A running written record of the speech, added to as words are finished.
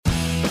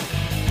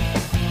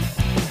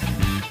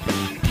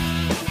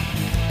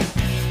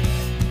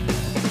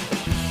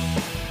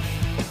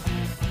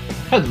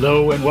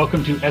Hello and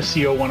welcome to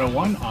SEO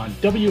 101 on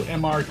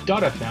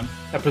WMR.FM,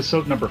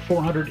 episode number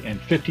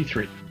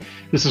 453.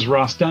 This is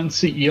Ross Dunn,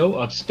 CEO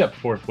of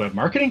Stepforth Web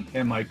Marketing,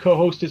 and my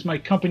co-host is my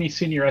company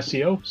senior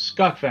SEO,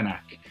 Scott Van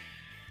Ack.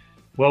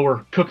 Well,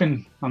 we're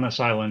cooking on this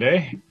island,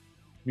 eh?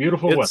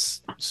 Beautiful weather.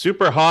 It's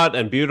super hot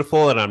and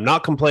beautiful, and I'm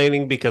not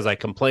complaining because I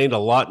complained a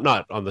lot,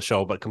 not on the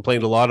show, but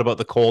complained a lot about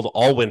the cold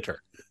all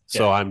winter.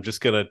 So Yeah. I'm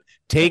just going to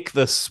take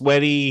the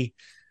sweaty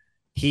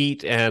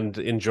heat and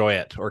enjoy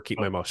it, or keep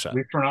my mouth shut. At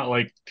least we're not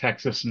like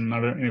Texas and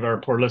any of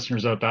our poor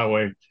listeners out that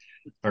way,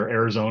 or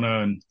Arizona,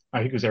 and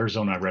I think it was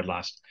Arizona I read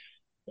last.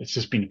 It's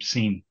just been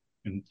obscene.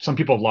 And some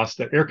people have lost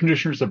their air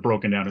conditioners, have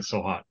broken down. It's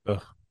so hot.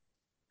 Ugh,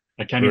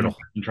 I can't even brutal.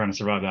 imagine trying to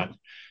survive that.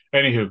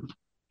 Anywho,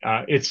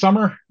 it's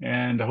summer,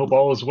 and I hope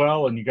all is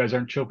well, and you guys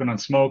aren't choking on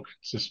smoke.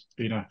 It's just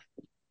been a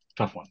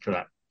tough one for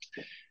that.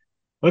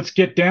 Let's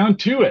get down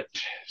to it.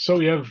 So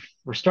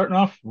we're starting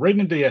off right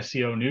into the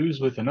SEO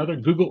news with another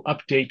Google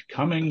update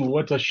coming.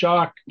 What a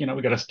shock. We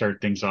got to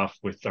start things off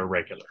with our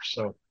regular.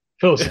 So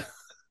fill us in.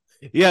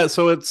 Yeah,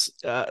 so it's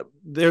there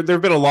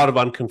have been a lot of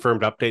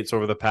unconfirmed updates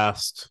over the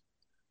past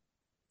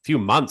few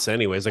months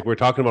anyways. Like we're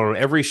talking about on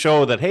every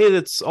show that, hey,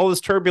 it's all this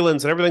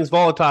turbulence and everything's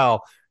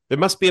volatile. There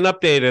must be an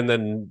update, and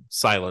then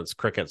silence,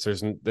 crickets.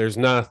 There's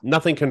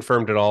nothing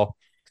confirmed at all.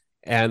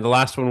 And the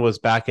last one was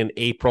back in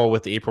April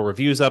with the April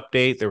reviews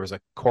update. There was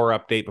a core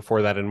update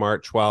before that in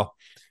March. Well,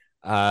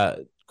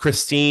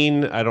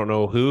 Christine, I don't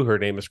know who, her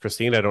name is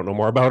Christine, I don't know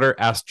more about her,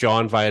 asked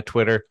John via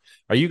Twitter,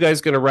 are you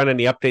guys going to run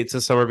any updates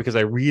this summer? Because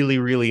I really,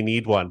 really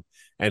need one.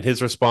 And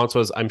his response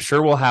was, I'm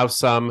sure we'll have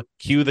some.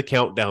 Cue the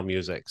countdown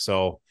music.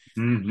 So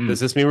does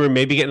this mean we're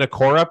maybe getting a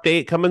core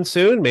update coming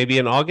soon? Maybe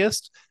in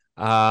August?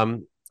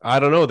 I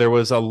don't know. There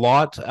was a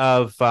lot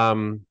of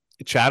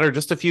chatter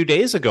just a few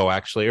days ago,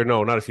 actually, or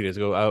no, not a few days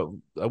ago,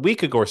 a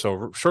week ago or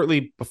so,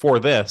 shortly before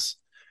this.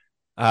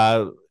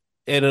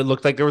 And it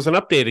looked like there was an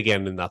update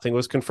again, and nothing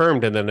was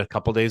confirmed. And then a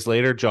couple days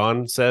later,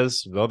 John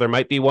says, well, there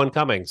might be one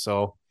coming.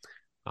 So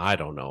I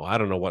don't know. I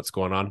don't know what's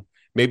going on.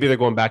 Maybe they're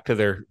going back to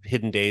their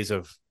hidden days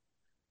of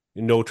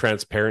no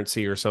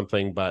transparency or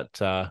something, but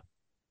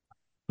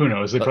who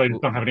knows? They probably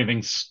don't have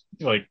anything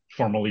like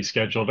formally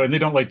scheduled, and they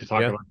don't like to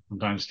talk about it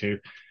sometimes too.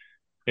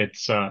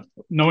 It's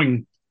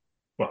knowing,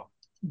 well,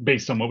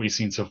 based on what we've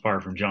seen so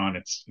far from John,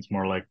 it's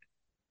more like,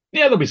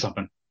 yeah, there'll be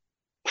something.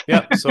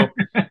 Yeah,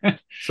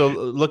 so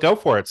look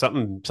out for it.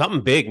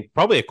 Something big,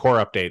 probably a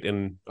core update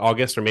in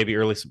August or maybe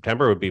early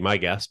September would be my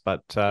guess,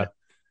 but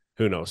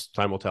who knows?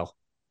 Time will tell.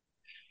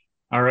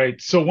 All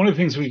right. So one of the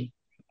things we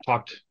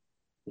talked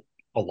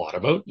a lot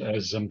about,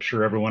 as I'm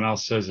sure everyone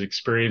else has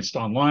experienced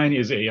online,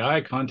 is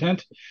AI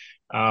content.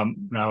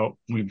 Now,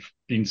 we've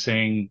been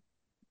saying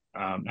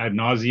ad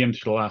nauseum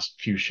through the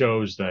last few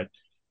shows that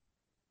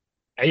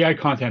AI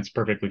content is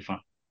perfectly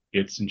fine.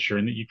 It's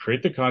ensuring that you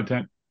create the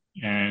content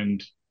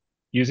and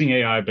using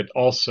AI, but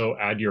also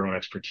add your own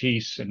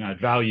expertise and add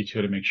value to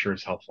it to make sure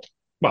it's helpful.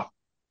 Well,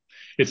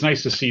 it's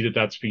nice to see that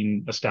that's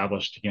been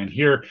established again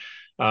here.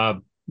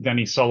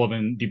 Danny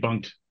Sullivan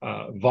debunked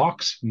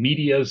Vox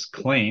Media's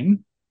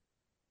claim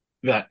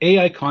that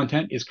AI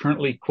content is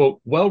currently,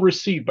 quote, well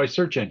received by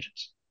search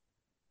engines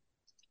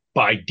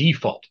by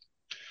default.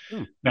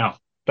 Now,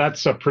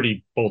 that's a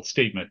pretty bold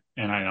statement,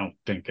 and I don't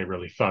think they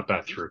really thought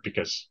that through,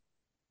 because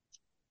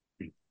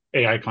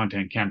AI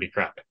content can be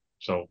crap.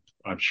 So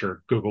I'm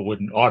sure Google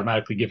wouldn't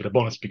automatically give it a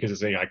bonus because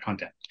it's AI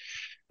content.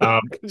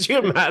 Could you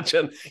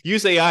imagine?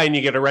 Use AI and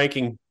you get a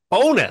ranking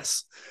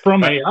bonus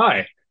from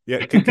AI.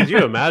 Yeah, could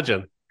you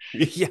imagine?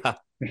 Yeah.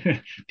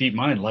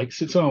 DeepMind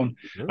likes its own.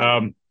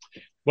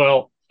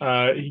 Well,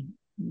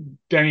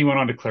 Danny went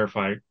on to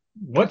clarify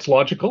what's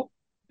logical,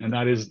 and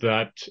that is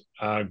that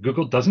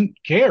Google doesn't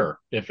care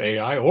if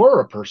AI or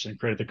a person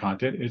created the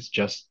content. It's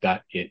just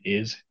that it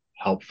is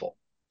helpful.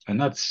 And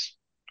that's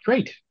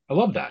great. I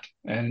love that.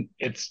 And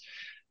it's,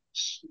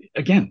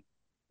 again,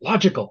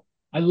 logical.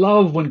 I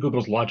love when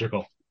Google's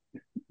logical.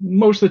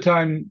 Most of the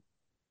time,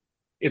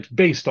 it's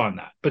based on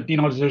that. But,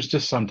 there's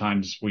just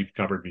sometimes we've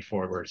covered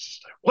before where it's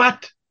just like,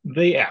 what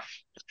the F?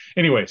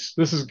 Anyways,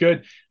 this is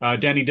good.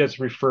 Danny does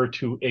refer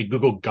to a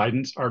Google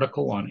guidance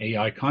article on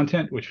AI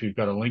content, which we've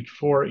got a link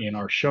for in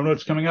our show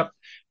notes coming up.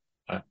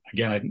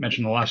 Again, I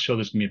mentioned the last show,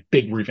 there's going to be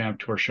a big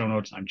revamp to our show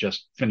notes. I'm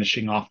just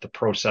finishing off the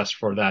process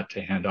for that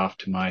to hand off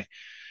to my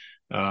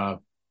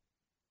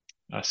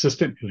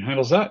assistant who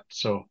handles that.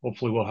 So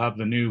hopefully we'll have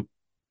the new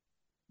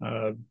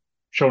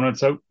show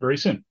notes out very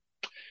soon,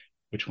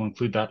 which will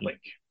include that link.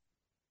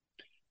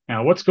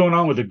 Now, what's going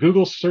on with the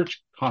Google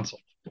Search Console?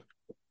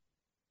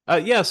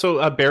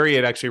 So Barry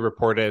had actually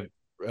reported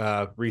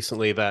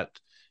recently that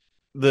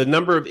the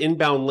number of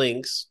inbound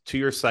links to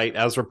your site,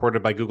 as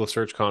reported by Google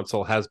Search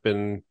Console, has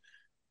been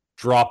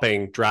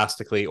dropping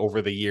drastically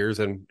over the years.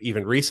 And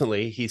even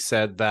recently, he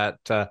said that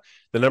the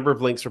number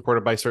of links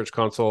reported by Search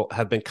Console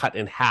have been cut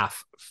in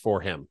half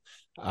for him.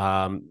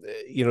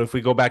 If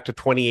we go back to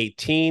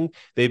 2018,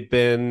 they've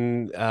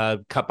been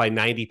cut by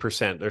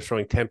 90%. They're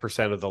showing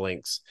 10% of the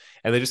links,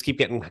 and they just keep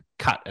getting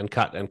cut and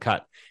cut and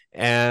cut.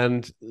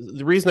 And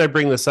the reason I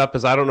bring this up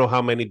is I don't know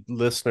how many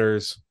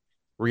listeners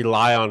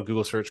rely on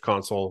Google Search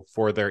Console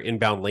for their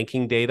inbound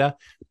linking data.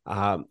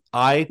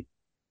 I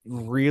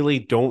really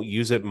don't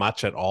use it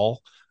much at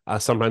all.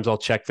 Sometimes I'll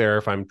check there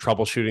if I'm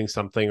troubleshooting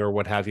something or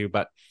what have you.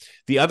 But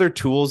the other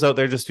tools out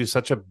there just do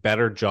such a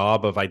better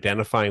job of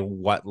identifying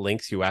what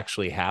links you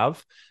actually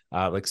have,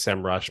 like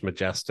SEMrush,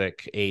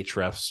 Majestic,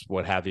 Ahrefs,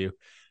 what have you.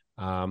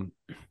 And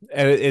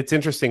it's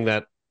interesting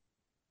that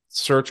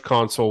Search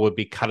Console would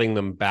be cutting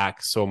them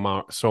back so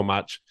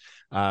much.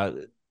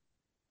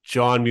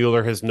 John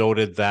Mueller has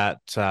noted that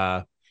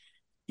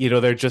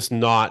they're just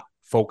not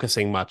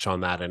focusing much on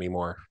that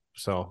anymore.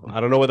 So I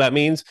don't know what that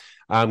means.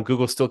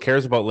 Google still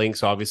cares about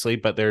links, obviously,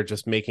 but they're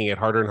just making it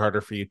harder and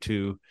harder for you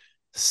to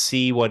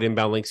see what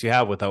inbound links you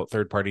have without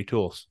third-party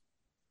tools.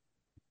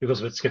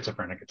 Google's a bit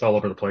schizophrenic. It's all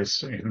over the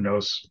place. Who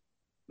knows?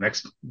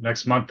 Next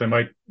month they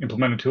might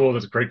implement a tool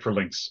that's great for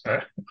links.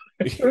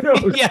 Who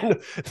knows? Yeah,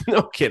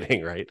 no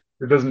kidding, right?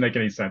 It doesn't make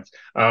any sense.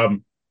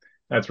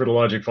 That's where the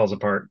logic falls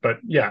apart. But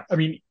yeah, I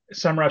mean,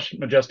 SEMrush,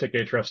 Majestic,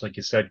 Ahrefs, like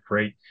you said,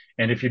 great.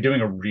 And if you're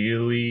doing a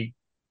really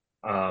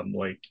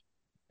like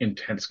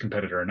intense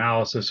competitor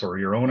analysis or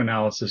your own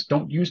analysis,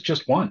 don't use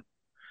just one.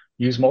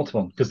 Use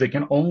multiple because they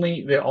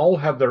all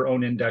have their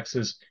own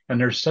indexes, and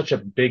there's such a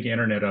big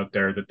internet out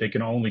there that they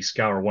can only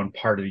scour one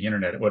part of the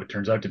internet, what it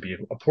turns out to be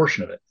a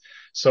portion of it.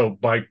 So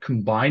by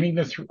combining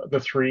the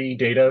three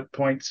data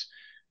points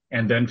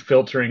and then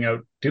filtering out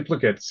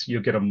duplicates,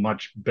 you'll get a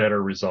much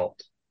better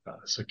result.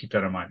 So keep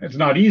that in mind. It's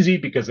not easy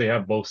because they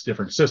have both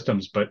different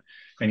systems,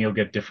 and you'll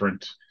get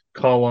different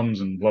columns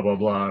and blah blah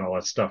blah and all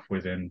that stuff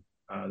within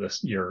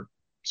your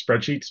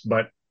spreadsheets,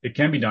 but it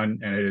can be done,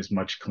 and it is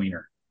much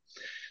cleaner.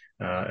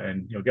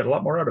 And you'll get a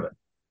lot more out of it.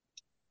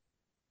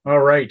 All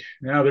right.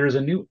 Now there's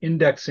a new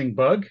indexing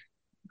bug.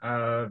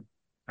 I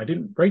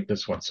didn't rate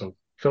this one, so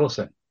fill us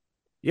in.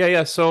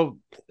 Yeah. So,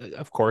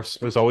 of course,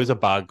 there's always a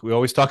bug. We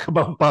always talk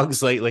about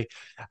bugs lately.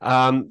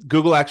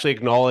 Google actually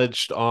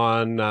acknowledged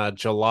on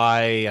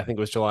July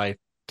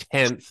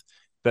 10th,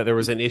 that there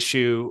was an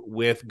issue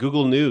with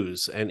Google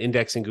News and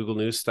indexing Google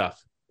News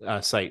stuff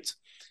sites.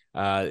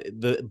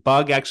 The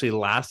bug actually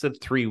lasted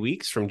 3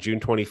 weeks from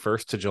June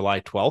 21st to July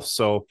 12th.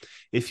 So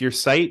if your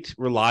site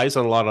relies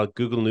on a lot of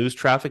Google News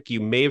traffic, you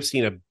may have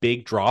seen a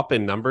big drop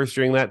in numbers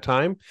during that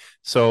time.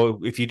 So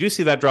if you do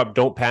see that drop,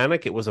 don't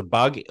panic. It was a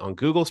bug on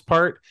Google's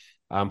part.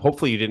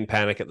 Hopefully you didn't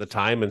panic at the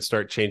time and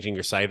start changing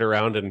your site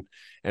around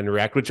and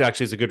react, which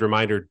actually is a good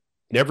reminder.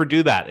 Never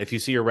do that. If you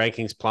see your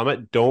rankings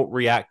plummet, don't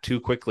react too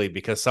quickly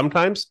because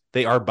sometimes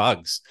they are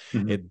bugs.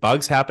 Mm-hmm.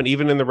 Bugs happen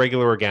even in the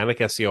regular organic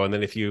SEO. And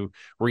then if you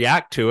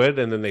react to it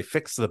and then they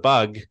fix the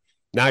bug,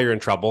 now you're in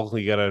trouble.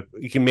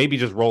 You can maybe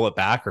just roll it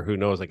back, or who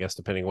knows, I guess,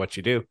 depending on what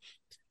you do.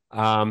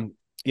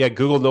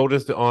 Google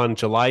noticed on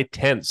July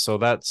 10th. So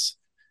that's,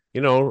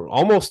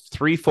 almost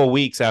 3 full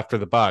weeks after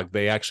the bug,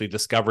 they actually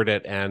discovered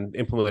it and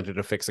implemented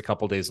a fix a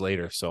couple days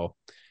later. So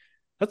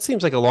that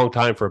seems like a long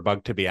time for a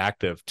bug to be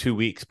active, 2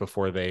 weeks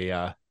before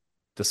they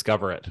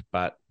discover it.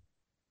 But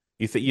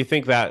you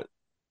think that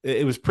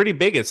it was pretty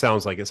big, it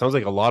sounds like. It sounds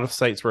like a lot of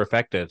sites were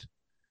affected.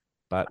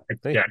 But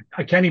yeah,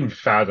 I can't even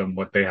fathom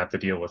what they have to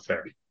deal with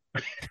there.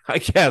 I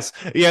guess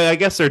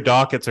their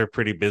dockets are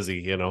pretty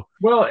busy,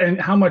 Well, and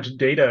how much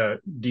data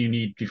do you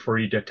need before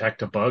you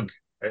detect a bug?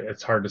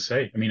 It's hard to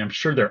say. I mean, I'm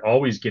sure they're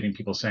always getting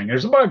people saying,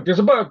 there's a bug, there's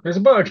a bug, there's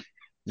a bug.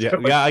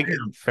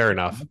 Fair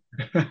enough.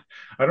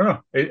 I don't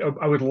know.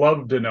 I would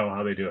love to know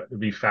how they do it. It'd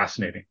be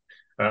fascinating.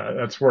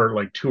 That's where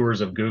like tours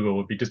of Google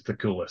would be just the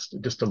coolest,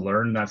 just to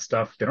learn that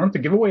stuff. They don't have to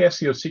give away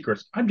SEO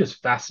secrets. I'm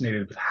just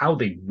fascinated with how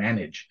they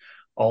manage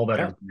all that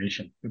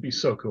information. It'd be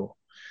so cool.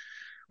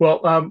 Well,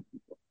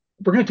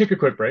 we're going to take a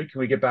quick break. When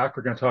we get back,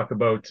 we're going to talk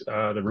about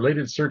the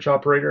related search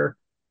operator,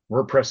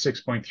 WordPress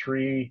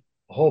 6.3,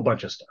 a whole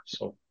bunch of stuff.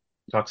 So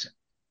talk soon.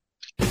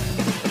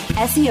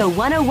 SEO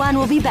 101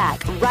 will be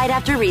back right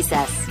after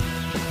recess.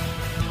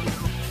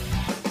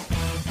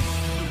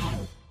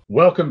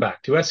 Welcome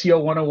back to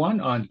SEO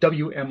 101 on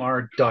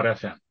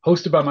WMR.FM,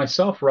 hosted by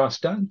myself, Ross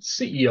Dunn,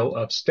 CEO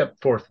of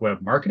Stepforth Web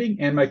Marketing,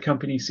 and my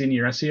company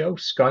senior SEO,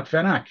 Scott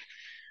Van Ack.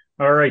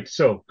 All right,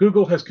 so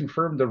Google has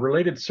confirmed the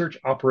related search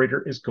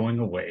operator is going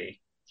away.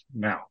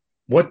 Now,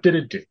 what did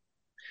it do?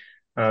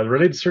 The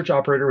related search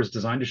operator was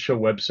designed to show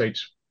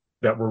websites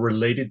that were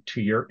related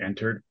to your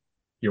entered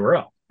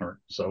URL.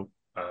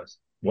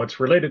 What's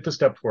related to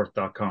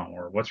stepforth.com,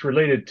 or what's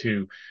related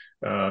to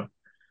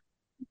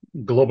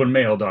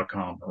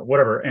globeandmail.com, or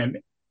whatever. And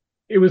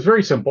it was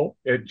very simple.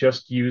 It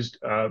just used,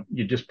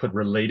 you just put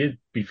related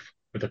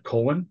with a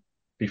colon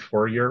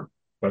before your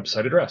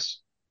website address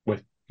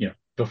with,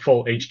 the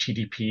full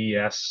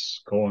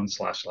HTTPS :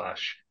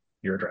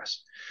 your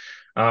address.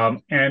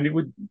 And it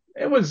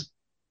was,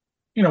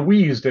 we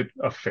used it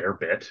a fair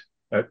bit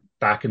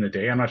back in the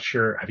day. I'm not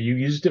sure. Have you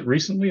used it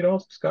recently at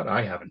all, Scott?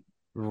 I haven't.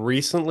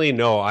 Recently,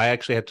 no. I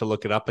actually had to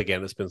look it up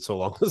again. It's been so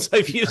long since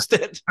I've used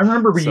it. I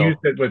remember we used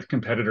it with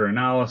competitor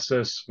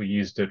analysis. We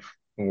used it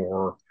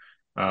for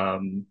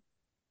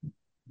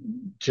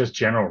just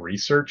general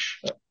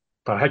research.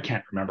 but I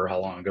can't remember how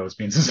long ago it's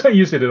been since I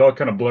used it. It all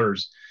kind of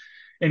blurs.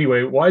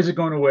 Anyway, why is it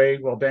going away?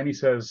 Well, Danny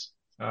says,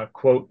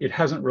 quote, it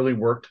hasn't really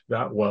worked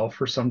that well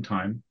for some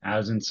time,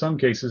 as in some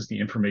cases the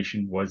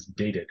information was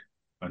dated,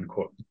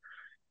 unquote.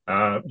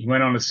 He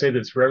went on to say that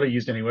it's rarely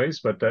used anyways,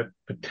 but that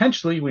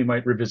potentially we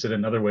might revisit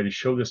another way to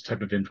show this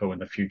type of info in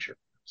the future.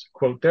 There's a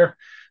quote there.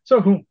 So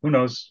who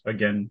knows?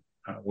 Again,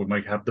 we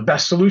might have the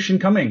best solution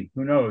coming.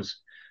 Who knows?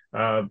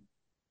 Uh,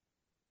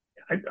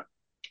 I,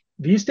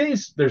 these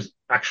days, there's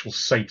actual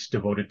sites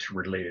devoted to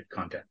related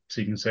content.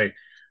 So you can say,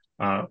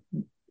 uh,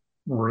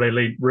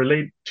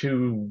 relate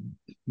to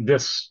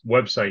this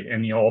website,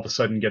 and you all of a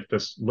sudden get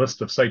this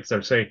list of sites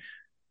that say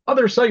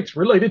other sites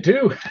related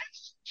to.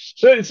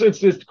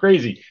 It's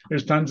crazy.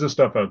 There's tons of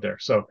stuff out there.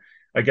 So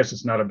I guess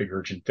it's not a big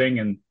urgent thing,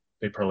 and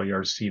they probably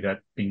are see that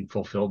being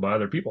fulfilled by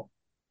other people.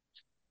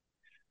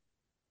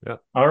 Yeah.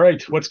 All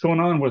right. What's going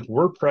on with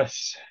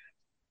WordPress?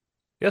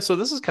 Yeah, so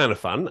this is kind of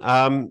fun.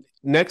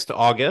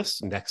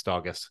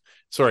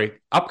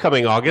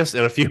 Upcoming August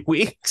in a few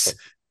weeks,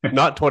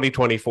 not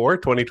 2024,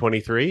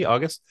 2023,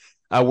 August.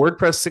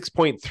 WordPress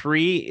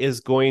 6.3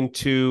 is going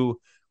to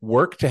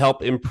work to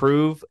help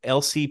improve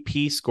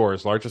LCP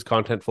scores, largest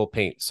contentful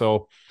paint.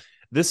 So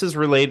this is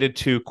related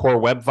to Core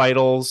Web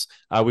Vitals.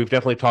 We've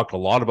definitely talked a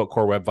lot about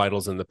Core Web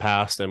Vitals in the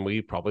past, and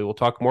we probably will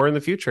talk more in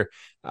the future.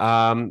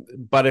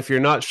 But if you're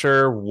not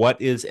sure what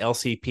is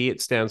LCP,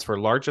 it stands for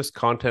largest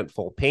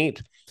contentful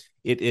paint.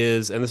 It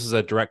is, and this is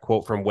a direct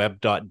quote from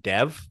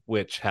web.dev,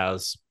 which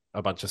has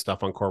a bunch of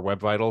stuff on Core Web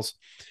Vitals.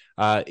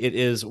 It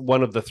is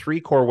one of the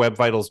 3 Core Web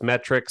Vitals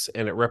metrics,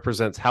 and it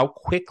represents how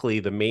quickly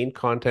the main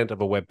content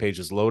of a web page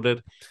is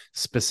loaded.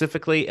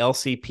 Specifically,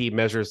 LCP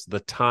measures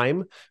the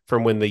time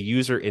from when the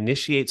user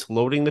initiates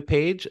loading the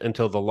page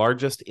until the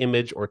largest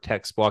image or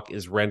text block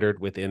is rendered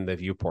within the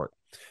viewport.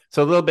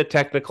 So a little bit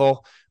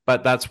technical,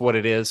 but that's what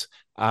it is.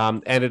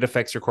 And it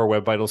affects your Core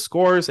Web Vitals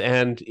scores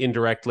and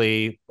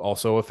indirectly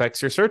also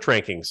affects your search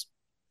rankings.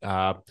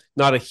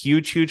 Not a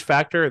huge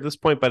factor at this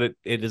point, but it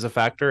is a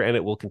factor, and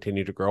it will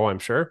continue to grow, I'm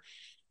sure.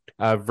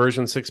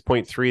 Version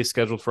 6.3 is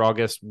scheduled for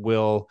August,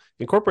 will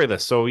incorporate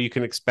this. So you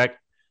can expect,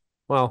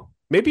 well,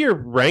 maybe your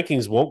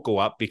rankings won't go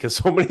up because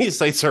so many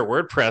sites are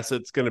WordPress.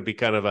 It's going to be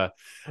kind of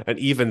an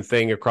even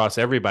thing across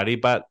everybody.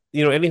 But,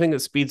 anything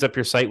that speeds up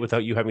your site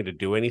without you having to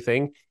do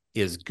anything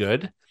is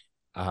good.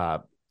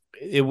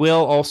 It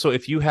will also,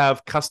 if you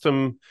have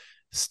custom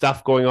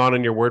stuff going on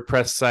in your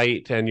WordPress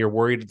site and you're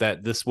worried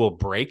that this will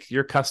break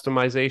your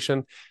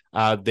customization,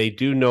 they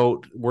do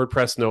note,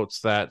 WordPress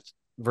notes that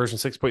version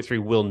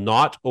 6.3 will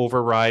not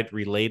override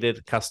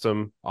related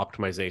custom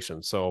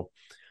optimization. So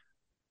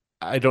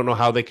I don't know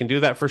how they can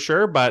do that for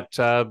sure, but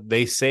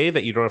they say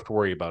that you don't have to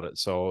worry about it.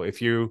 So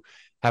if you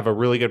have a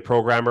really good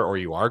programmer, or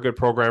you are a good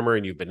programmer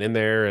and you've been in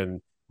there and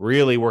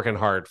really working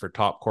hard for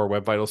top Core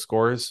Web Vital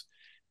scores,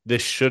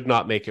 this should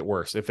not make it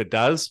worse. If it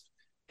does,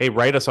 hey,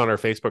 write us on our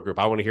Facebook group.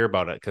 I want to hear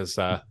about it, because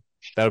that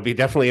would be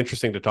definitely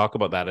interesting to talk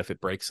about that if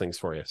it breaks things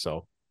for you.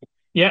 So,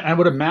 yeah, I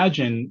would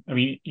imagine. I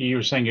mean, you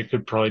were saying it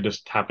could probably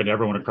just happen to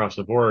everyone across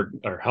the board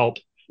or help,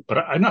 but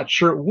I'm not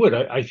sure it would.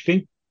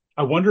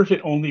 I wonder if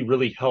it only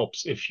really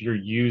helps if you're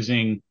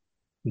using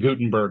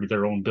Gutenberg,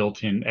 their own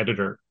built-in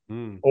editor,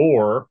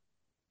 or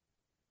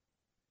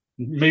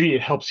maybe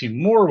it helps you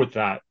more with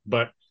that,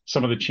 but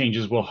some of the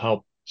changes will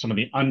help some of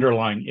the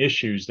underlying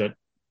issues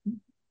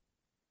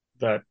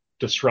that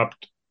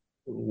disrupt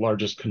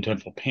largest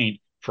contentful paint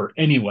for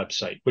any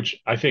website, which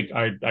I think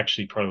I'd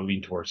actually probably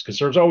lean towards, because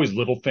there's always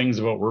little things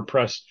about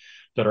WordPress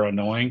that are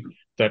annoying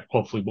that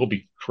hopefully will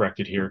be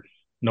corrected here,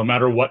 no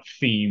matter what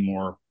theme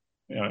or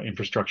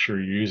infrastructure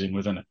you're using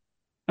within it.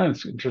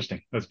 That's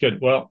interesting. That's good.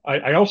 Well,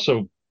 I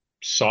also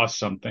saw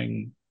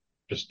something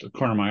just the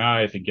corner of my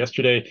eye, I think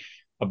yesterday,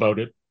 about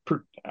it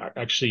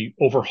actually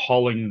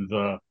overhauling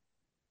the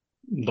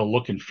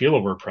look and feel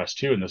of WordPress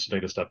too in this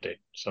latest update.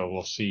 So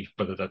we'll see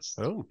whether that's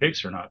the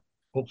case or not.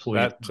 Hopefully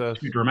it's not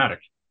too dramatic.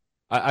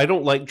 I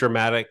don't like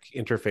dramatic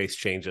interface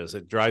changes.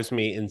 It drives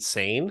me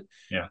insane.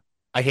 Yeah.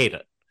 I hate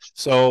it.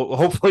 So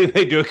hopefully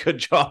they do a good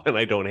job and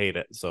I don't hate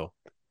it. So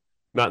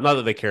not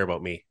that they care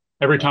about me.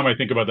 Every time I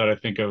think about that, I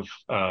think of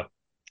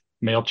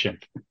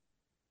MailChimp.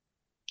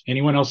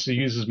 Anyone else who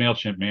uses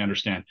MailChimp may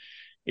understand.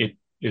 It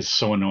is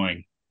so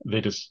annoying. They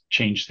just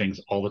change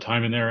things all the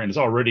time in there, and it's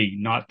already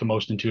not the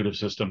most intuitive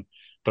system.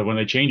 But when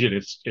they change it,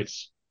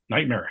 it's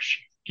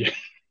nightmarish. Yeah.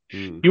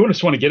 You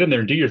just want to get in there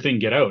and do your thing,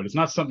 get out. It's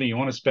not something you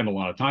want to spend a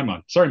lot of time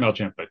on. Sorry,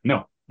 MailChimp, but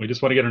no, we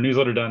just want to get our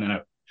newsletter done and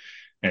out.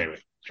 Anyway,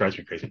 it drives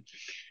me crazy.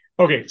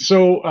 Okay,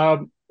 so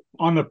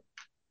on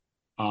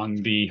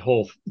the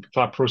whole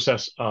thought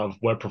process of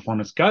web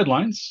performance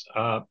guidelines,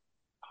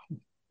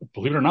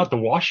 believe it or not, the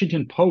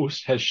Washington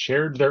Post has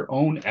shared their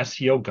own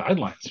SEO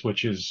guidelines,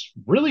 which is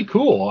really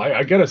cool.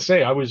 I got to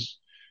say, I was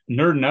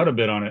nerding out a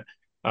bit on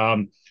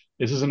it.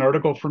 This is an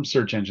article from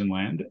Search Engine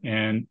Land,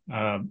 and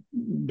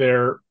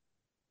their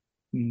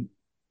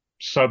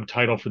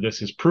subtitle for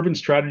this is Proven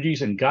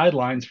Strategies and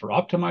Guidelines for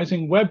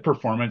Optimizing Web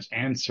Performance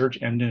and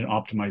Search Engine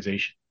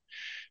Optimization.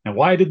 Now,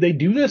 why did they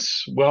do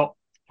this? Well,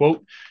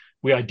 quote,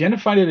 we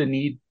identified a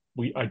need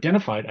we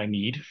identified a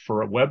need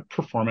for a web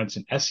performance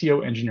and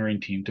SEO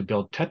engineering team to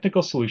build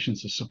technical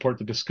solutions to support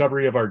the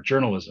discovery of our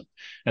journalism,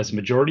 as the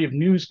majority of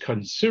news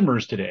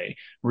consumers today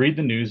read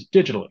the news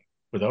digitally.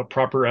 Without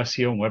proper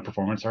SEO and web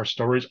performance, our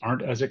stories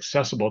aren't as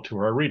accessible to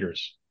our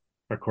readers,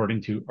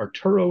 according to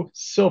Arturo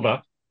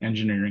Silva,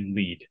 engineering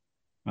lead.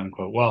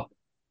 Unquote. Well,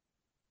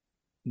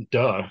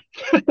 duh.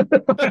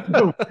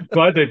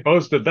 Glad they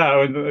posted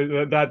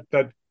that.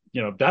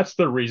 That's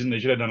the reason they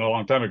should have done it a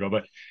long time ago.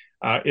 But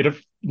it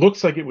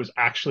looks like it was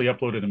actually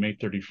uploaded on May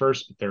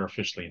 31st, but they're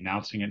officially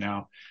announcing it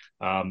now.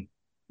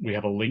 We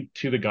have a link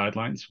to the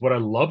guidelines. What I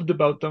loved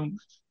about them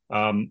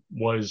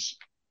was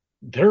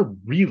they're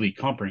really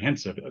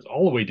comprehensive. It's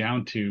all the way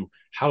down to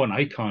how an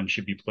icon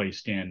should be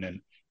placed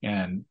in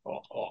and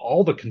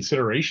all the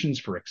considerations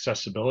for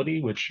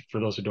accessibility, which for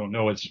those who don't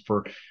know, is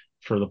for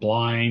the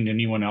blind,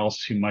 anyone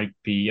else who might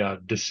be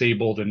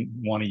disabled and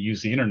want to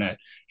use the internet,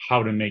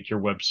 how to make your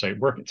website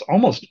work. It's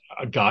almost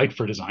a guide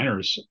for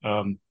designers.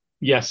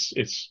 Yes,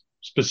 it's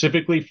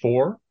specifically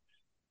for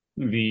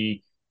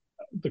the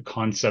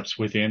concepts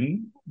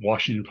within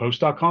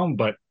WashingtonPost.com,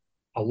 but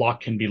a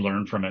lot can be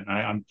learned from it.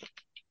 And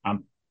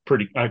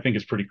I think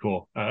it's pretty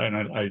cool.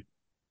 And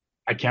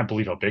I can't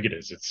believe how big it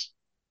is. It's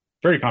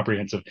very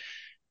comprehensive.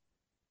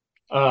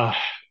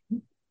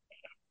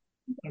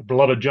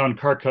 Beloved John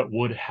Carcutt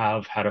would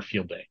have had a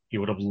field day. He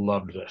would have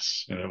loved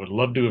this, and I would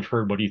love to have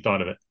heard what he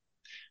thought of it.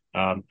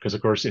 Because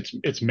of course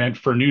it's meant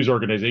for news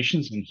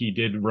organizations, and he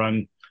did do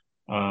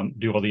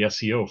all the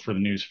SEO for the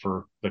news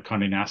for the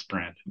Condé Nast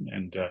brand,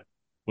 and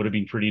would have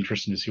been pretty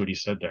interesting to see what he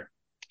said there.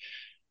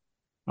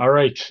 All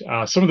right,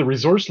 some of the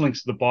resource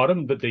links at the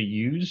bottom that they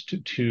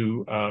used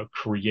to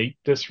create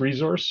this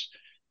resource,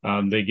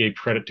 they gave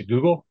credit to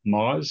Google,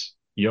 Moz,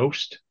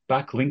 Yoast,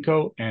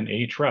 Backlinko, and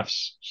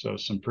Ahrefs. So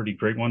some pretty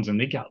great ones, and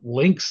they got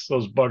links,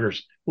 those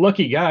buggers.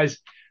 Lucky guys.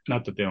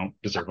 Not that they don't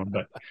deserve them,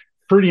 but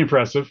pretty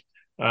impressive.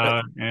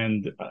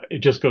 And it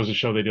just goes to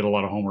show they did a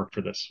lot of homework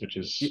for this, which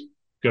is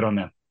good on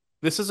them.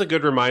 This is a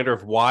good reminder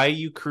of why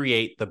you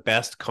create the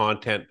best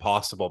content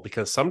possible,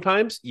 because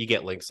sometimes you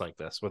get links like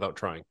this without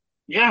trying.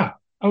 Yeah.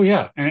 Oh,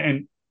 yeah.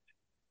 And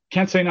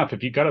can't say enough.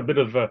 If you've got a bit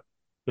of the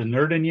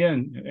nerd in you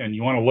and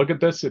you want to look at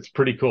this, it's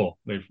pretty cool.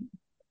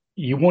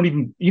 You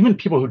won't even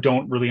people who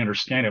don't really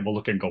understand it will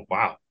look and go,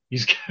 wow,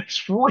 these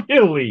guys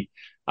really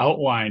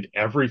outlined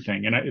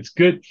everything. And it's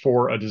good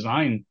for a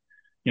design,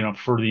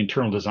 for the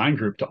internal design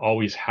group to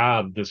always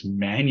have this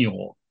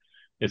manual.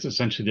 It's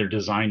essentially their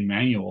design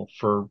manual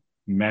for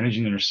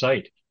managing their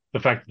site. The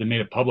fact that they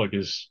made it public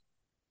is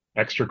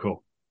extra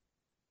cool.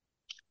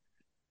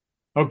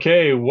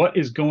 Okay, what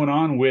is going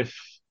on with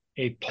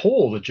a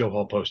poll that Joe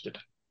Hall posted?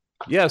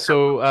 Yeah,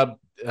 so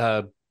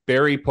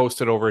Barry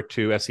posted over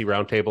to SE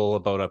Roundtable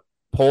about a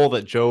poll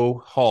that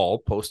Joe Hall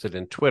posted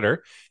in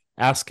Twitter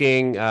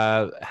asking,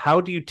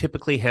 how do you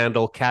typically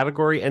handle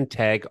category and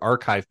tag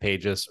archive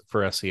pages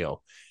for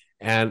SEO?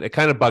 And it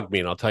kind of bugged me,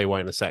 and I'll tell you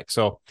why in a sec.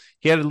 So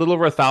he had a little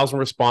over 1,000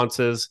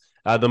 responses.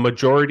 The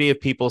majority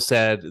of people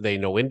said they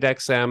no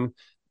index them.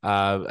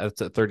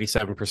 That's at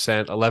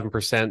 37%.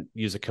 11%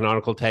 use a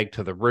canonical tag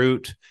to the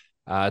root.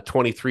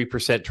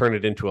 23% turn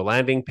it into a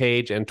landing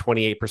page, and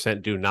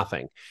 28% do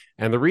nothing.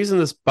 And the reason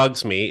this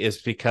bugs me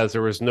is because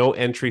there was no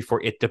entry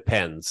for it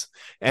depends.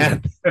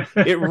 And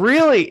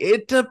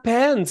it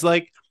depends.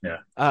 Like,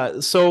 yeah.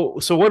 So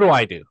what do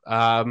I do?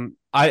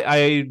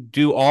 I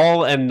do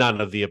all and none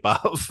of the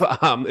above.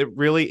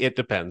 It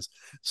depends.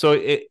 So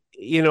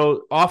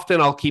often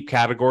I'll keep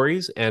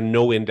categories and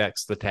no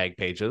index the tag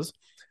pages.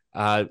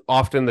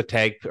 Often the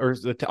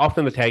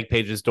tag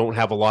pages don't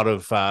have a lot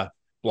of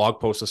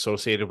blog posts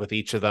associated with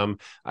each of them.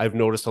 I've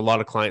noticed a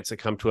lot of clients that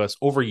come to us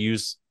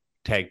overuse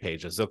tag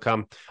pages.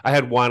 I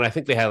had one, I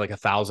think they had like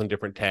 1,000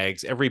 different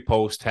tags. Every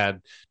post had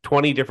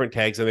 20 different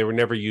tags, and they were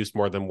never used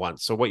more than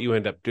once. So what you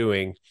end up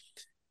doing,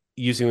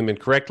 using them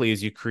incorrectly,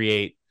 is you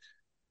create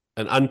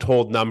an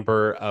untold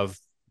number of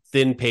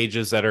thin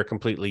pages that are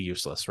completely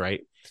useless,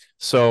 right?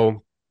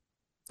 So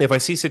if I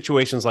see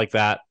situations like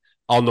that,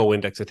 I'll no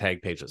index the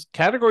tag pages.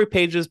 Category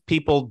pages,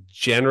 people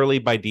generally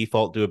by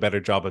default do a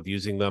better job of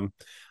using them.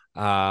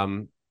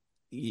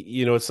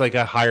 It's like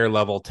a higher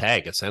level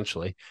tag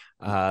essentially.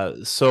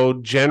 So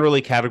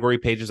generally category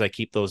pages, I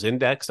keep those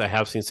indexed. I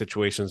have seen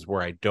situations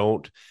where I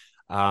don't.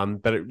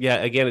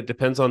 Again, it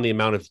depends on the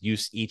amount of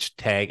use each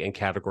tag and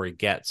category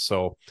gets.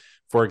 So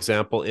for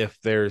example, if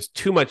there's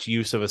too much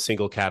use of a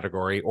single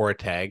category or a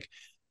tag,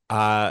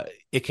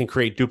 it can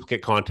create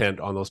duplicate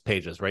content on those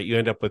pages, right? You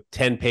end up with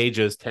 10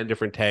 pages, 10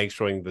 different tags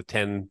showing the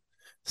 10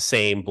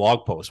 same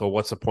blog posts. Well,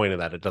 what's the point of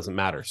that? It doesn't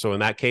matter. So in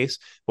that case,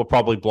 we'll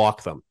probably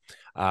block them.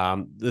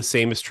 The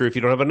same is true if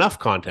you don't have enough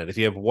content. If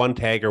you have one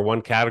tag or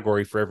one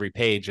category for every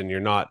page and you're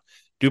not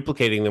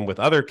duplicating them with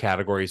other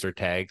categories or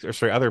tags,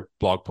 other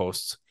blog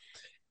posts,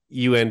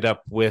 you end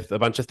up with a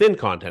bunch of thin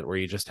content where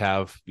you just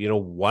have,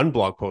 one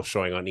blog post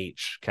showing on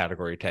each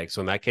category tag.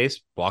 So in that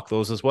case, block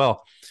those as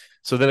well.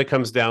 So then it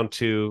comes down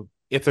to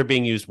if they're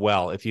being used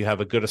well. If you have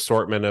a good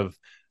assortment of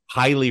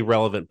highly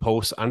relevant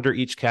posts under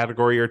each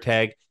category or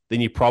tag,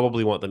 then you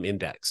probably want them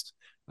indexed.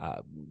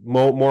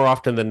 More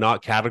often than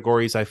not,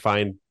 categories I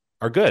find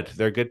are good.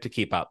 They're good to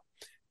keep up.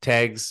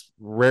 Tags,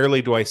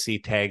 rarely do I see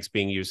tags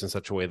being used in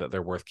such a way that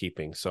they're worth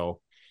keeping. So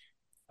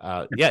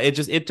yeah,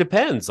 it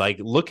depends. Like,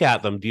 look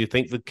at them. Do you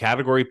think the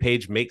category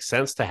page makes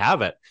sense to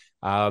have it?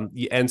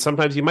 And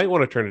sometimes you might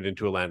want to turn it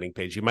into a landing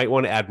page. You might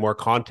want to add more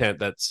content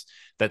that's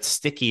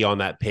sticky on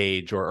that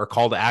page, or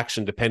call to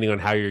action, depending on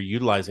how you're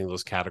utilizing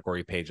those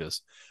category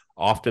pages.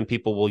 Often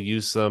people will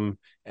use them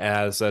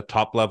as a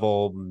top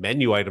level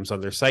menu items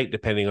on their site,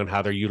 depending on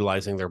how they're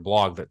utilizing their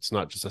blog. That's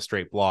not just a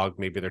straight blog.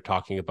 Maybe they're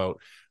talking about,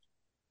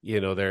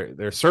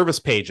 their service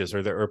pages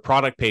or their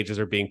product pages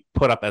are being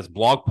put up as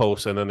blog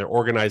posts, and then they're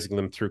organizing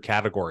them through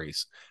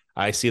categories.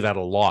 I see that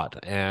a lot,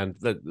 and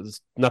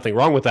there's nothing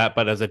wrong with that.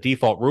 But as a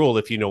default rule,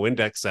 if you no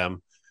index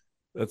them,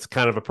 that's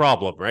kind of a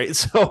problem, right?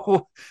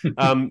 So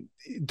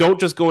don't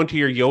just go into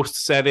your Yoast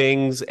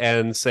settings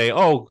and say,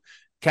 oh,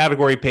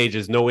 category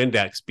pages, no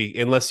index,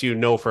 unless you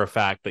know for a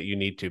fact that you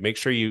need to. Make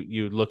sure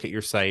you look at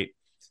your site.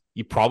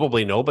 You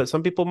probably know, but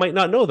some people might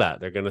not know that.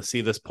 They're going to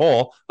see this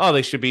poll, oh,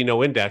 they should be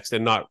no indexed,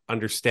 and not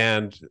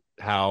understand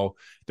how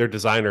their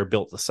designer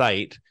built the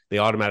site. They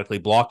automatically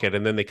block it,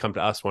 and then they come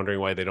to us wondering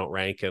why they don't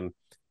rank. And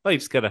well, you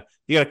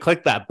gotta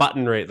click that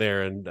button right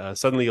there, and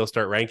suddenly you'll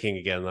start ranking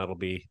again. That'll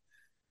be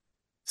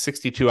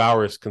 62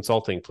 hours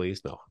consulting,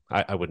 please. No,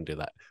 I wouldn't do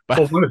that. But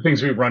well, one of the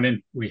things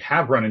we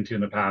have run into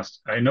in the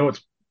past, I know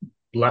it's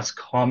less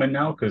common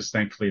now because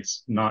thankfully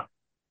it's not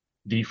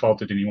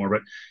defaulted anymore,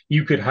 but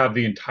you could have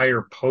the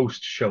entire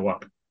post show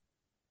up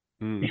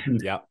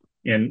yeah,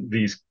 in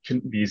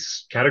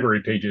these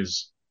category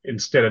pages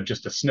instead of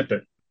just a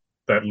snippet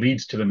that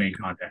leads to the main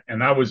content.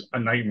 And that was a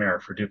nightmare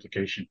for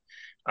duplication.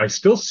 I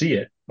still see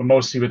it, but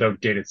mostly with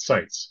outdated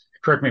sites.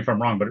 Correct me if I'm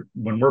wrong, but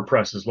when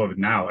WordPress is loaded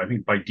now, I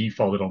think by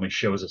default it only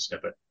shows a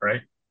snippet,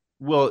 right?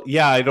 well,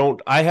 yeah,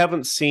 I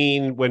haven't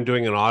seen, when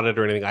doing an audit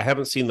or anything, I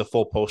haven't seen the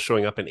full post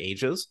showing up in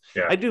ages.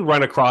 Yeah. I do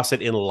run across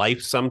it in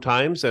life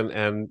sometimes,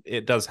 and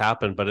it does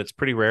happen, but it's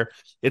pretty rare.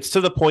 It's to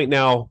the point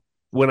now,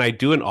 when I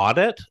do an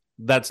audit,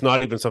 that's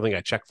not even something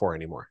I check for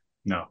anymore.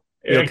 No.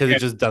 Because it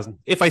just doesn't.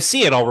 If I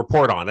see it, I'll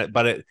report on it,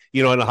 but and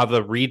I'll have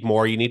the read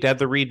more. You need to have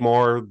the read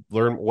more,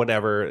 learn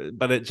whatever,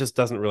 but it just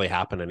doesn't really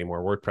happen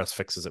anymore. WordPress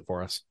fixes it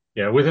for us.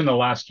 Yeah, within the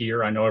last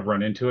year, I know I've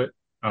run into it.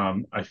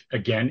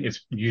 Again,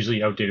 it's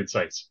usually outdated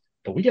sites,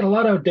 but we get a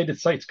lot of outdated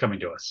sites coming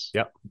to us.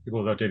 Yep.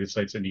 People with outdated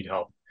sites that need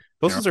help.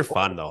 Those things are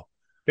fun, though.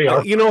 They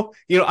are.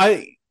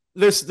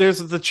 There's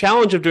the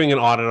challenge of doing an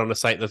audit on a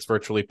site that's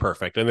virtually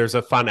perfect, and there's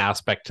a fun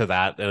aspect to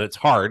that, and it's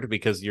hard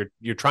because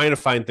you're trying to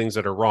find things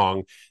that are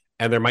wrong,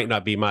 and there might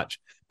not be much.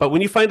 But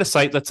when you find a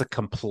site that's a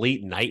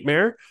complete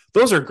nightmare,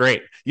 those are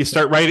great. You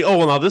start writing, oh,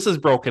 well, now this is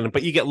broken,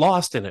 but you get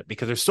lost in it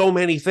because there's so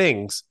many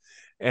things.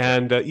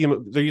 And, they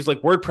use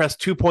like WordPress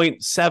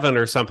 2.7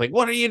 or something.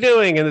 What are you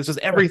doing? And it's just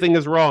everything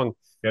is wrong.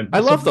 Yeah,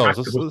 I love those.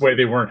 The way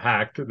they weren't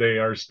hacked, they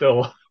are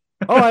still.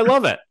 Oh, I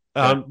love it.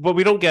 But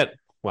we don't get,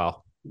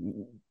 well,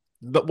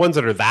 the ones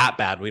that are that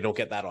bad, we don't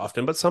get that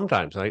often. But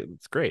sometimes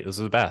it's great. This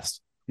is the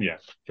best. Yeah,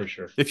 for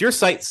sure. If your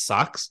site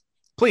sucks,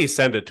 please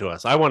send it to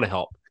us. I want to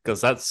help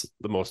because that's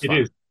the most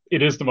fun.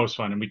 It is the most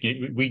fun. And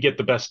we get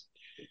the best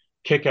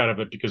kick out of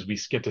it because we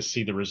get to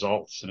see the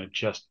results. And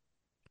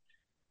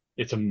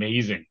it's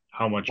amazing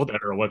how much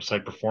better a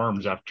website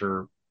performs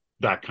after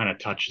that kind of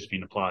touch has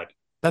been applied.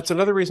 That's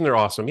another reason they're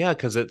awesome. Yeah,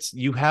 because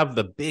you have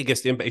the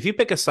biggest impact. If you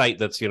pick a site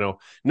that's,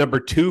 number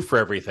 2 for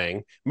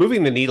everything,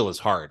 moving the needle is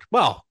hard.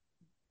 Well,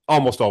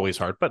 almost always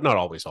hard, but not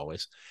always.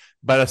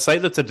 But a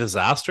site that's a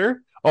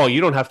disaster, oh,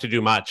 you don't have to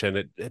do much, and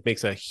it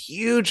makes a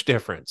huge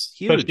difference.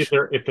 Huge.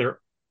 Especially if they're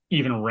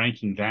even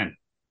ranking then.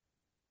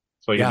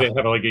 So if they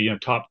have like a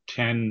top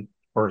 10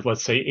 or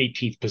let's say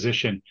 18th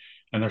position,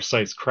 and their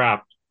site's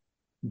crap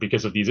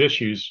because of these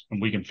issues,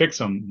 and we can fix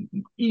them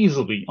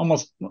easily.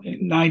 Almost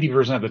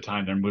 90% of the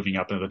time, they're moving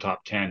up into the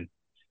top 10,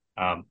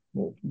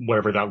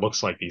 whatever that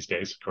looks like these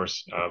days. Of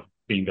course,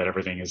 being that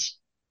everything is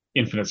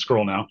infinite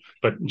scroll now,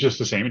 but just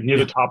the same, near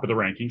the top of the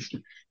rankings.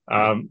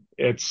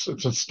 It's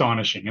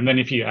astonishing. And then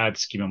if you add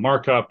schema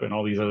markup and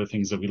all these other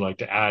things that we like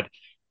to add,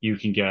 you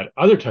can get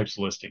other types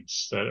of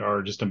listings that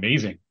are just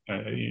amazing.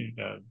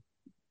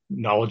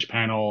 Knowledge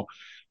panel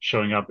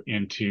showing up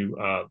into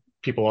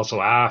people also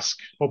ask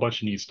a whole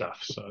bunch of neat stuff.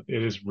 So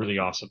it is really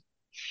awesome.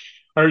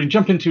 All right,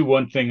 jump into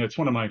one thing that's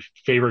one of my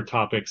favorite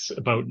topics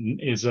about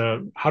is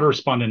how to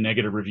respond to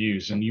negative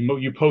reviews. And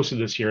you posted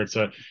this here. It's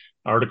a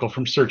article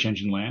from Search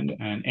Engine Land,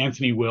 and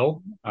Anthony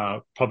Will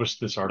published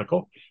this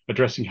article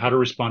addressing how to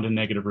respond to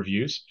negative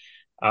reviews.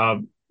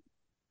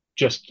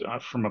 Just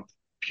from a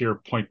pure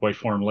point by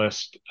form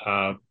list.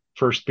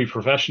 First, be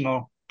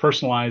professional,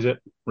 personalize it,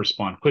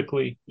 respond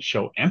quickly,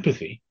 show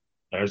empathy.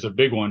 There's a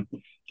big one.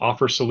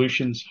 Offer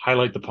solutions,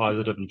 highlight the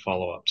positive, and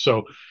follow up.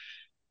 So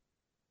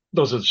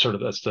those are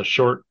that's the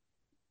short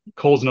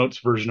Cole's Notes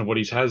version of what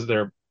he has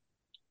there.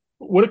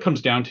 What it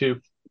comes down to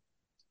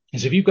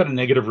is if you've got a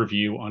negative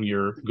review on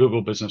your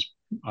Google business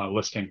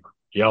listing,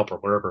 Yelp or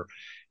wherever,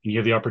 and you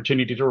have the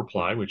opportunity to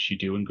reply, which you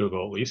do in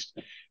Google at least,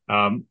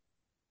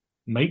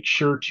 make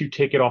sure to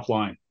take it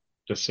offline.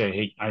 Just say,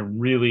 hey, I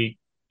really,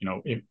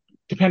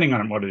 depending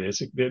on what it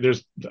is,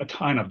 there's a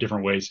ton of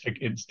different ways.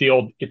 It's the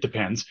old, it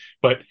depends,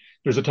 but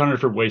there's a ton of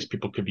different ways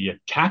people could be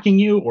attacking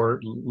you or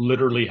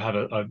literally have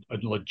a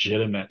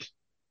legitimate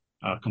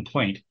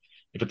complaint.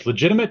 If it's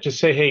legitimate, just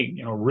say,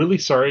 hey, really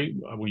sorry,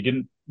 we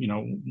didn't,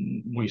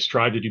 we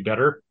strive to do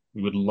better.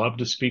 We would love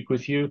to speak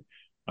with you.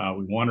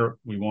 We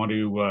want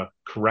to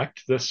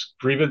correct this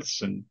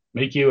grievance and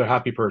make you a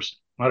happy person.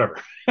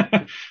 Whatever.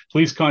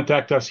 Please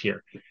contact us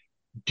here.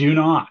 Do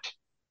not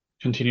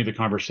continue the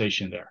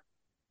conversation there.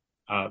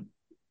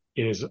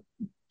 It is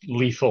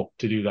lethal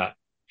to do that.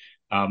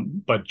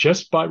 But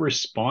just by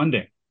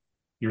responding,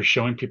 you're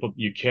showing people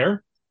you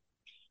care,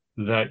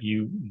 that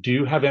you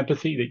do have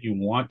empathy, that you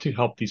want to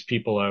help these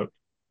people out,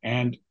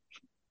 and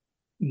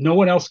no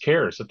one else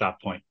cares at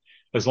that point.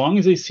 As long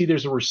as they see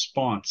there's a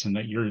response and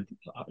that you're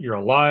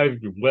alive,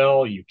 you're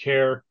well, you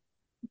care,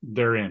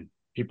 they're in.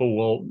 People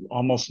will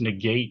almost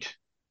negate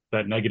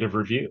that negative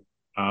review,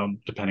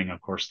 depending,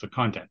 of course, the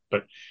content.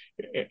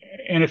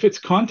 And if it's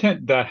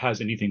content that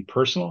has anything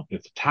personal,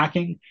 it's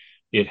attacking,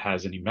 it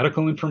has any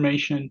medical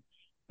information,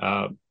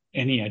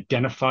 any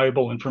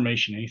identifiable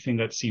information, anything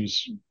that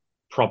seems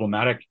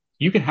problematic,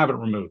 you can have it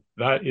removed.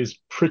 That is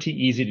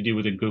pretty easy to do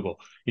within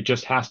Google. It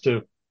just has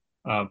to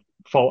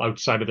fall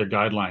outside of their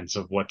guidelines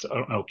of what's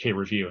an okay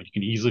review. And you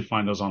can easily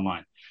find those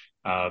online.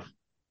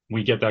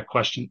 We get that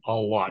question a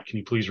lot. Can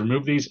you please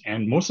remove these?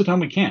 And most of the time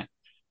we can't.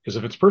 Because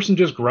if it's a person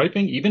just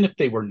griping, even if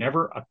they were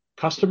never a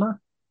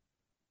customer,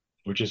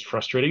 which is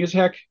frustrating as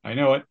heck, I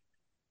know it,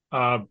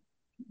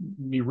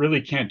 you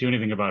really can't do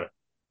anything about it.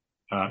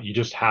 You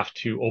just have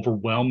to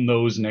overwhelm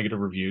those negative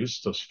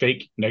reviews, those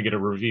fake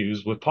negative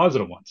reviews, with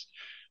positive ones,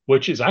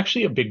 which is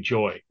actually a big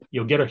joy.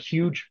 You'll get a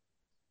huge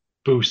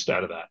boost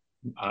out of that.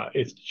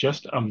 It's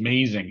just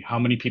amazing how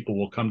many people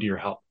will come to your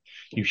help.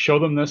 You show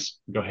them this,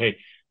 go, hey,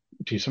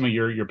 to some of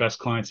your best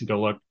clients and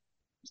go, look,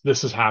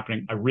 this is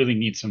happening. I really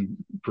need some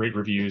great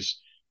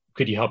reviews.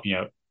 Could you help me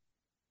out?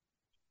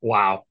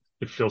 Wow.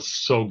 It feels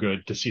so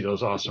good to see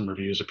those awesome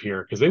reviews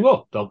appear, because they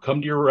will. They'll come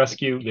to your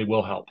rescue. They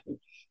will help. You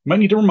might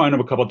need to remind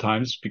them a couple of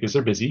times because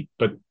they're busy,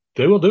 but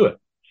they will do it.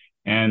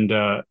 And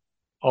all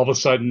of a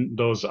sudden,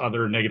 those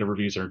other negative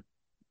reviews are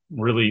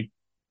really,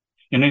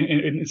 and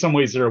in some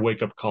ways, they're a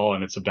wake-up call,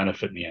 and it's a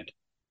benefit in the end.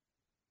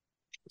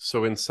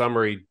 So in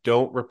summary,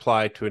 don't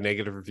reply to a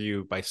negative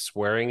review by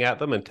swearing at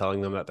them and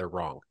telling them that they're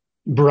wrong.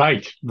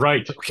 Right.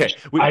 Okay.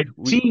 I've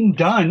seen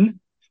done.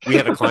 We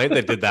had a client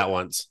that did that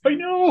once. I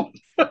know.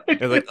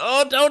 They're like,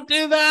 oh, don't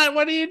do that.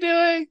 What are you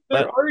doing?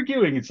 They're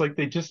arguing. It's like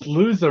they just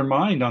lose their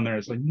mind on there.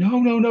 It's like,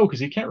 no,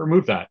 because you can't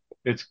remove that.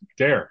 It's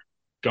there,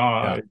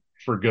 gone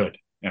for good.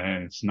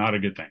 And it's not a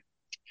good thing.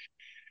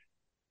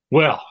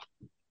 Well,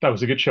 that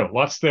was a good show.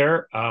 Lots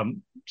there.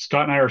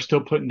 Scott and I are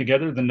still putting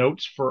together the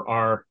notes for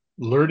our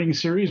learning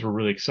series. We're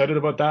really excited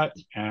about that.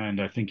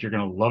 And I think you're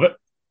going to love it.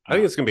 I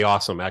think it's going to be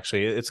awesome,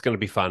 actually. It's going to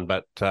be fun.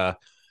 But,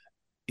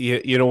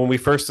 when we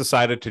first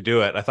decided to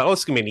do it, I thought,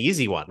 it's going to be an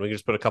easy one. We can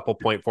just put a couple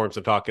point forms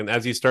to talk. And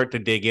as you start to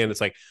dig in,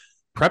 it's like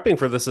prepping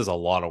for this is a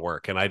lot of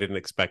work. And I didn't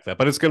expect that.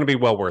 But it's going to be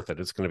well worth it.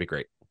 It's going to be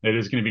great. It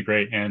is going to be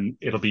great. And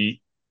it'll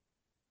be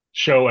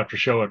show after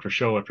show after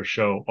show after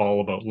show,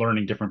 all about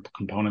learning different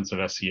components of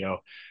SEO.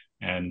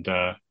 And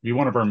be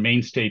one of our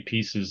mainstay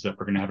pieces that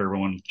we're going to have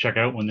everyone check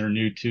out when they're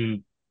new to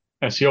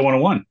SEO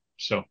 101.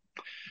 So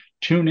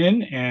tune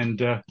in,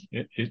 and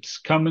it's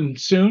coming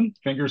soon.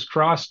 Fingers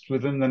crossed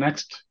within the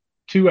next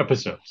 2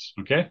 episodes.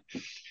 Okay.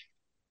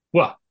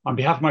 Well, on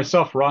behalf of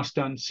myself, Ross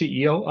Dunn,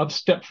 CEO of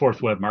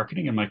Stepforth Web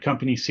Marketing, and my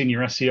company, Senior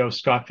SEO,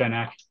 Scott Van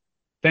Ack,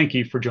 thank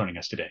you for joining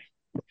us today.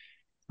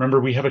 Remember,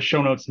 we have a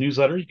show notes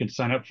newsletter you can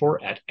sign up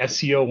for at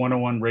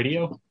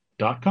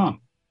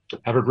SEO101radio.com.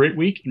 Have a great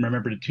week, and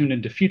remember to tune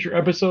into future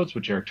episodes,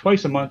 which air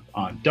twice a month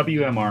on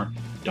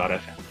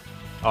WMR.fm.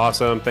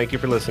 Awesome. Thank you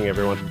for listening,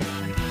 everyone.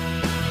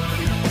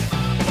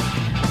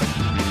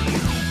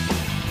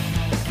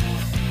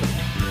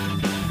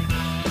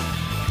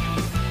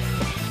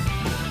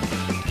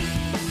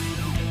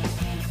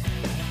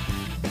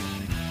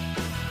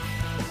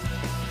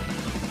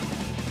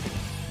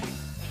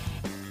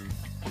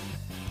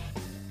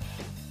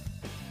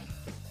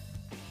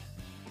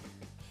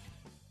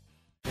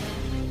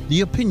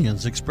 The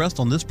opinions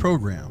expressed on this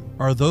program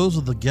are those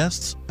of the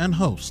guests and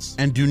hosts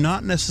and do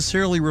not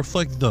necessarily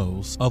reflect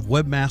those of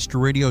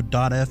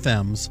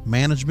WebmasterRadio.fm's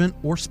management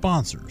or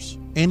sponsors.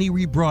 Any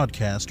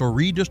rebroadcast or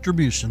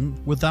redistribution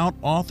without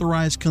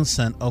authorized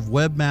consent of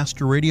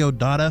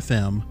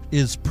WebmasterRadio.fm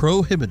is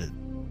prohibited.